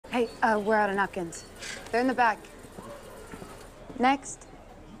Hey, we're out of napkins. They're in the back. Next.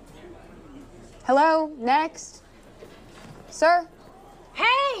 Hello? Next. Sir?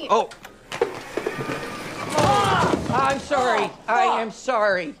 Hey! Oh. I'm sorry. I am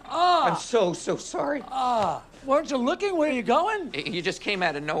sorry. I'm so sorry. Weren't you looking? Where are you going? You just came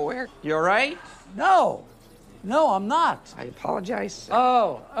out of nowhere. You all right? No. No, I'm not. I apologize.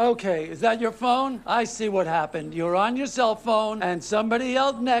 Oh, okay. Is that your phone? I see what happened. You were on your cell phone and somebody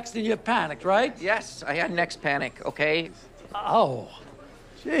yelled next and you panicked, right? Yes, I had next panic, okay? Oh,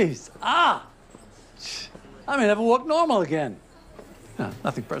 jeez. I never walk normal again. No,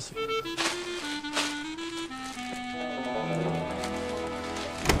 nothing personal.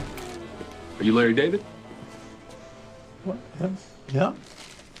 Are you Larry David? What? Yeah?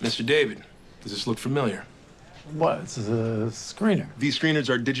 Mr. David, does this look familiar? What? It's a screener. These screeners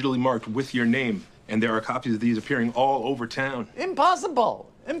are digitally marked with your name, and there are copies of these appearing all over town. Impossible.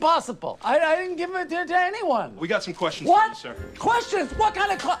 Impossible. I didn't give it to anyone. We got some questions What? for you, sir. Questions? What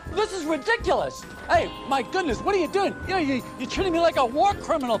kind of This is ridiculous. Hey, my goodness, what are you doing? You know, you're treating me like a war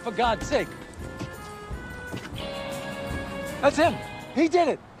criminal, for God's sake. That's him. He did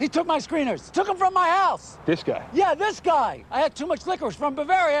it. He took my screeners. Took them from my house. This guy? Yeah, this guy. I had too much licorice from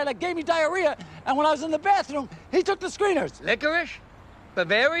Bavaria that gave me diarrhea. And when I was in the bathroom, he took the screeners. Licorice?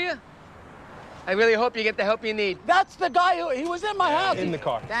 Bavaria? I really hope you get the help you need. That's the guy he was in my house. In the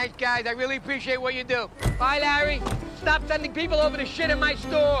car. Thanks, guys. I really appreciate what you do. Bye, Larry. Stop sending people over to shit in my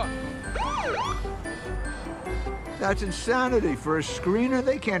store. That's insanity. For a screener,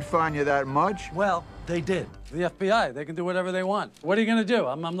 they can't fine you that much. Well, they did. The FBI, they can do whatever they want. What are you gonna do?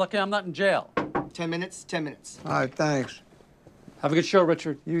 I'm lucky I'm not in jail. 10 minutes, 10 minutes. All right, thanks. Have a good show,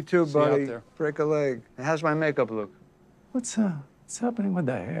 Richard. You too, See you out buddy. there. Break a leg. How's my makeup look? What's happening with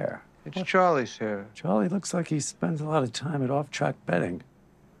the hair? It's Charlie's hair. Charlie looks like he spends a lot of time at off-track betting.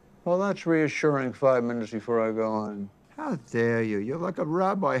 Well, that's reassuring 5 minutes before I go on. How dare you? You're like a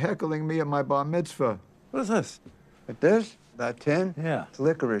rabbi heckling me at my bar mitzvah. What is this? But this? That tin? Yeah. It's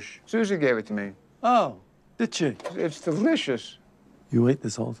licorice. Susie gave it to me. Oh, did she? It's delicious. You ate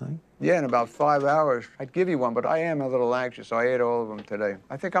this whole thing? Yeah, in about 5 hours. I'd give you one, but I am a little anxious, so I ate all of them today.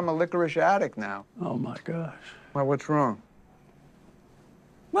 I think I'm a licorice addict now. Oh, my gosh. Well, what's wrong?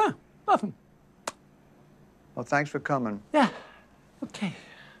 Well, nothing. Well, thanks for coming. Yeah. Okay.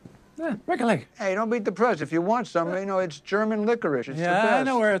 Yeah, break a leg. Hey, don't be depressed. If you want some, you know, it's German licorice. It's the Yeah, best. I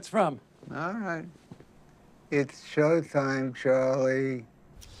know where it's from. All right. It's showtime, Charlie.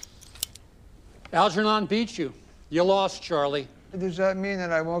 Algernon beat you. You lost, Charlie. Does that mean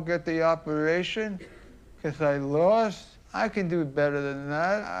that I won't get the operation? Because I lost? I can do better than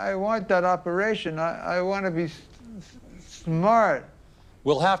that. I want that operation. I want to be smart.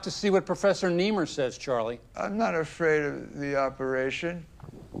 We'll have to see what Professor Niemer says, Charlie. I'm not afraid of the operation.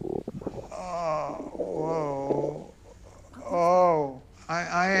 Oh, whoa. Oh,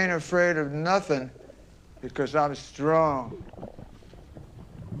 I ain't afraid of nothing because I'm strong.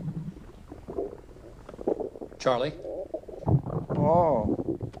 Charlie? Oh.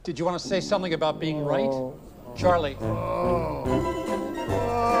 Did you want to say something about being right? Charlie. Oh.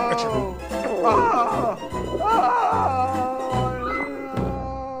 Oh. Oh. Oh.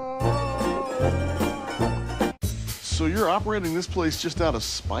 So you're operating this place just out of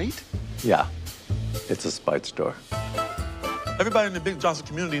spite? Yeah, it's a spite store. Everybody in the Big Johnson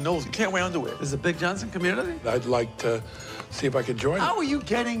community knows you can't wear underwear. Is the Big Johnson community? I'd like to see if I could join. How are you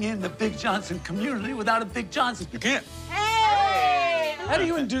getting in the Big Johnson community without a Big Johnson? You can't. Hey! How do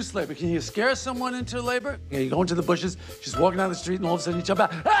you induce labor? Can you scare someone into labor? Yeah, you go into the bushes, she's walking down the street, and all of a sudden you jump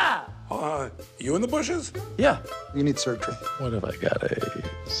out. Ah! You in the bushes? Yeah. You need surgery. What if I got a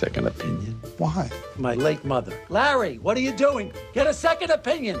second opinion? Why? My late mother. Larry, what are you doing? Get a second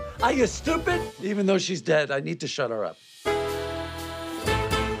opinion. Are you stupid? Even though she's dead, I need to shut her up.